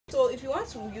if you want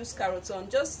to use carotone,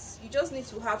 you just need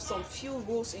to have some few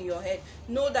rules in your head.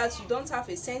 Know that you don't have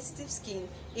a sensitive skin.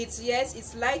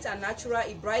 It's light and natural,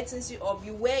 it brightens you up.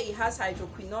 Beware, it has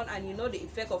hydroquinone, and you know the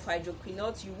effect of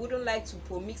hydroquinone. You wouldn't like to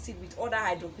mix it with other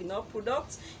hydroquinone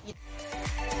products.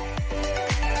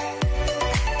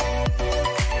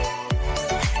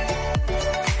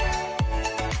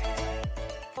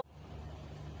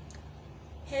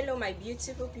 Hello my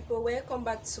beautiful people, welcome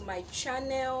back to my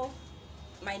channel.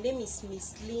 My name is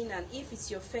Miss Lynn, and if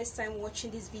it's your first time watching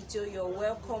this video, you're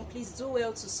welcome. Please do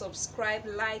well to subscribe,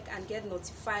 like, and get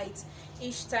notified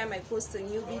each time I post a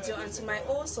new video. And to my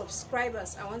old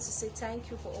subscribers, I want to say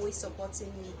thank you for always supporting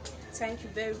me. Thank you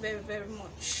very much.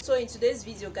 So in today's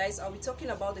video, guys, I'll be talking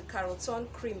about the Carotone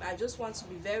cream. I just want to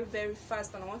be very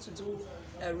fast, and I want to do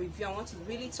a review. I want to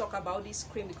really talk about this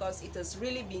cream because it has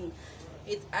really been,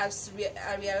 I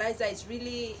realized that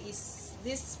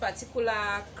this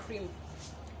particular cream,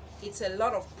 it's a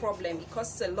lot of problem. It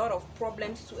causes a lot of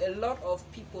problems to a lot of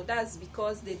people. That's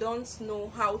because they don't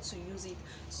know how to use it.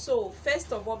 So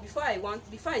first of all, before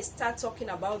I start talking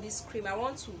about this cream, I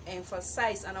want to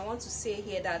emphasize, and I want to say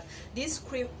here that this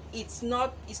cream, it's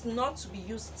not to be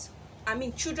used. I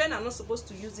mean, children are not supposed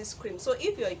to use this cream. So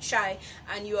if you're a child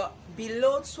and you're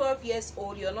below 12 years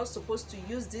old, you're not supposed to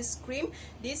use this cream.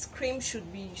 This cream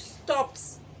should be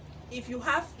stopped. If you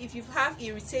have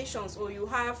irritations, or you're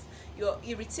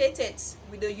irritated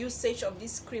with the usage of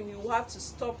this cream, you have to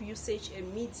stop usage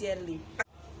immediately.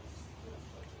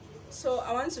 So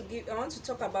I want to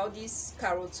talk about this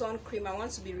Carotone cream. I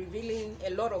want to be revealing a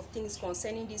lot of things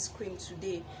concerning this cream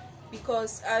today,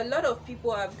 because a lot of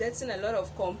people have gotten a lot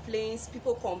of complaints,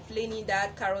 people complaining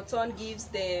that Carotone gives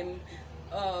them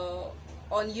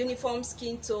uniform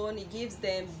skin tone, it gives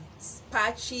them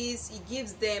patches, it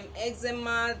gives them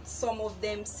eczema. Some of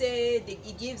them say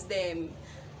it gives them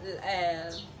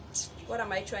what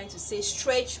am I trying to say,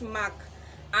 stretch mark,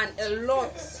 and a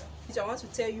lot. Which I want to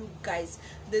tell you guys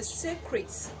the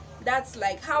secrets, that's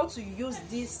like how to use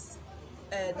this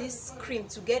cream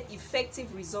to get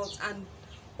effective results, and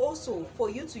also for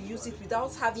you to use it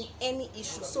without having any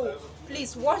issue. So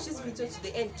please watch this video to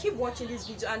the end. Keep watching this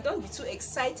video, and don't be too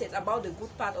excited about the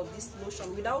good part of this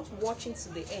lotion without watching to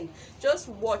the end. Just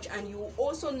watch, and you will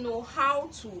also know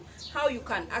how you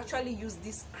can actually use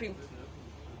this cream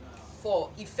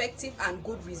for effective and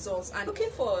good results. And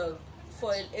looking for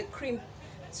a cream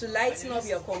to lighten up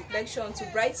your complexion, to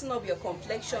brighten up your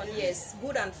complexion, yes,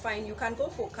 good and fine, you can go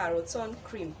for Carotone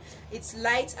cream. It's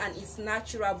light and it's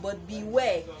natural, but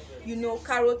beware, you know,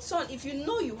 Carotone, if you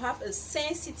know you have a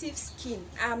sensitive skin,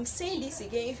 I'm saying this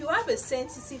again, if you have a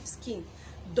sensitive skin,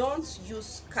 don't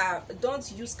use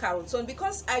Carotone,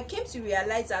 because I came to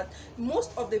realize that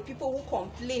most of the people who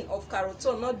complain of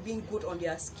Carotone not being good on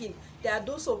their skin, they are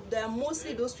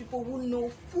mostly those people who know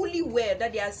fully well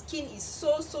that their skin is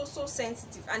so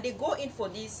sensitive, and they go in for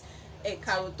this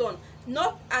Carotone.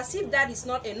 Not as if that is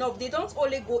not enough, they don't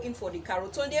only go in for the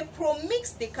Carotone, they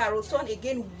mix the Carotone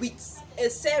again with a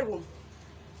serum.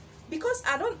 Because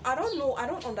I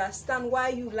don't understand why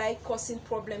you like causing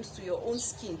problems to your own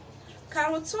skin.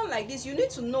 Carotone like this, you need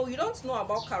to know. You don't know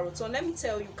about Carotone, let me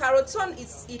tell you. Carotone,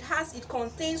 it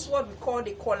contains what we call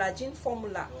the collagen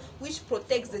formula, which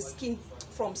protects the skin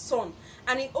from sun,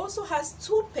 and it also has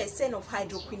 2% of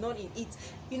hydroquinone in it.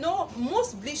 You know,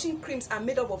 most bleaching creams are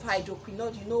made up of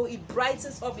hydroquinone. You know, it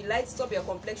brightens up, it lightens up your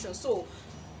complexion. So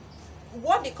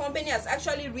what the company has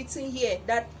actually written here,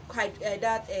 that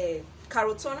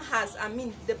Carotone has, I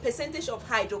mean, the percentage of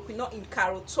hydroquinone in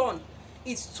Carotone,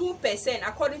 it's 2%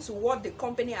 according to what the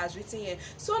company has written here.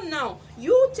 So now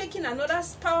you taking another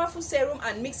powerful serum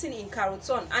and mixing in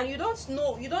Carotone, and you don't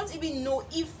even know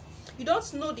the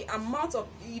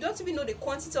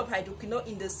quantity of hydroquinone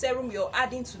in the serum you're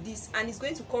adding to this, and it's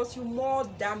going to cause you more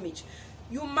damage.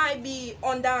 You might be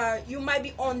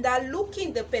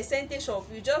underlooking the percentage of,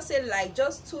 you just say like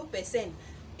just 2%.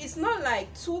 It's not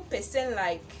like 2%,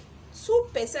 like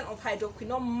 2% of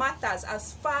hydroquinone matters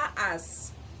as far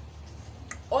as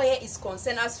oil is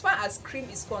concerned, as far as cream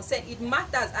is concerned. It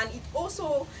matters, and it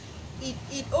also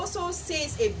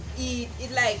says it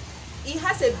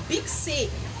has a big say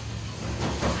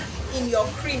in your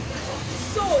cream.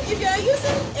 So if you are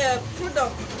using a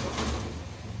product,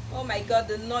 oh my god,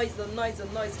 the noise.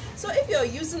 So if you're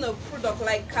using a product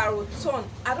like Carotone,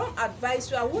 I won't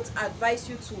advise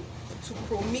you to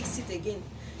mix it again.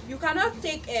 You cannot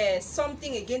take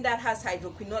something again that has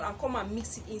hydroquinone and come and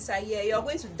mix it inside here. You're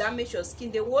going to damage your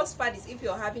skin. The worst part is if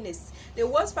you're having the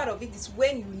worst part of it is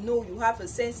when you know you have a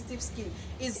sensitive skin.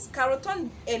 Is carotone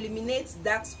eliminates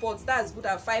dark spots. That's good.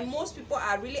 I find most people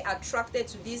are really attracted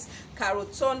to this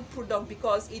carotone product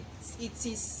because it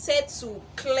is said to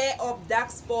clear up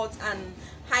dark spots and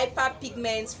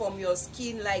hyperpigments from your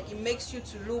skin. Like, it makes you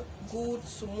to look good,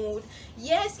 smooth.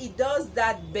 Yes, it does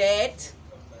that, but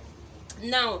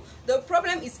now the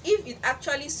problem is if it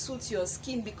actually suits your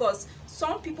skin, because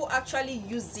some people actually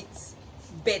use it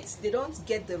but they don't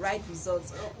get the right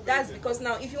results. That's because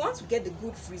now if you want to get the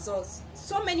good results,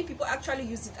 so many people actually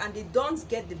use it and they don't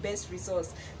get the best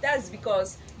results. That's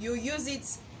because you use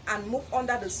it and move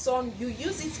under the sun. You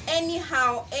use it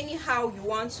anyhow you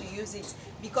want to use it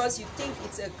because you think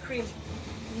it's a cream.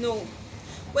 No,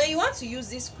 when you want to use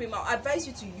this cream, I'll advise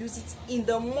you to use it in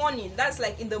the morning. That's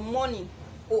like in the morning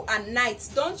or at night.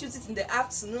 Don't use it in the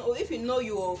afternoon, or if you know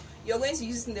you're going to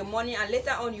use it in the morning and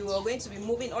later on you are going to be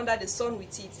moving under the sun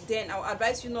with it, then I'll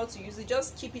advise you not to use it.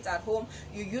 Just keep it at home.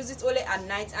 You use it only at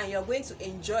night and you're going to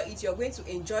enjoy it. You're going to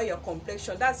enjoy your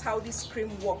complexion. That's how this cream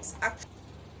works actually.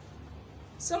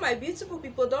 So my beautiful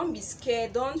people, don't be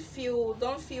scared. Don't feel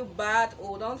bad,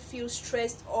 or don't feel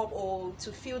stressed up, or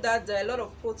to feel that there are a lot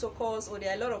of protocols or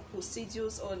there are a lot of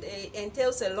procedures, or it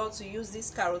entails a lot to use this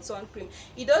carotone cream.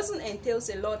 It doesn't entail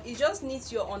a lot. It just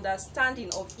needs your understanding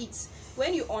of it.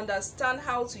 When you understand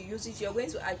how to use it, you're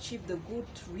going to achieve the good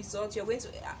results. You're going to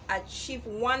achieve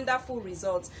wonderful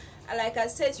results. And like I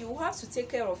said, you have to take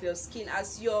care of your skin.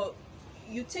 As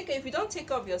if you don't take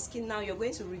care of your skin now, you're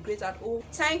going to regret at all.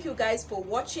 Thank you guys for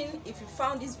watching. If you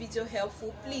found this video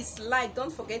helpful, please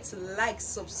don't forget to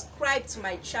subscribe to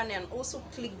my channel, and also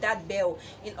click that bell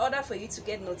in order for you to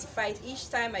get notified each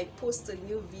time I post a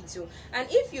new video. And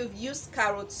if you've used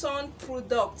carotone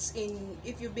products,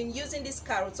 if you've been using this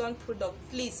carotone product,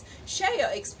 please share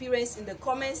your experience in the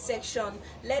comment section.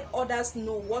 Let others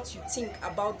know what you think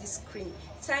about this cream.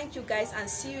 Thank you guys, and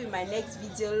see you in my next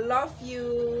video. Love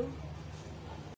you.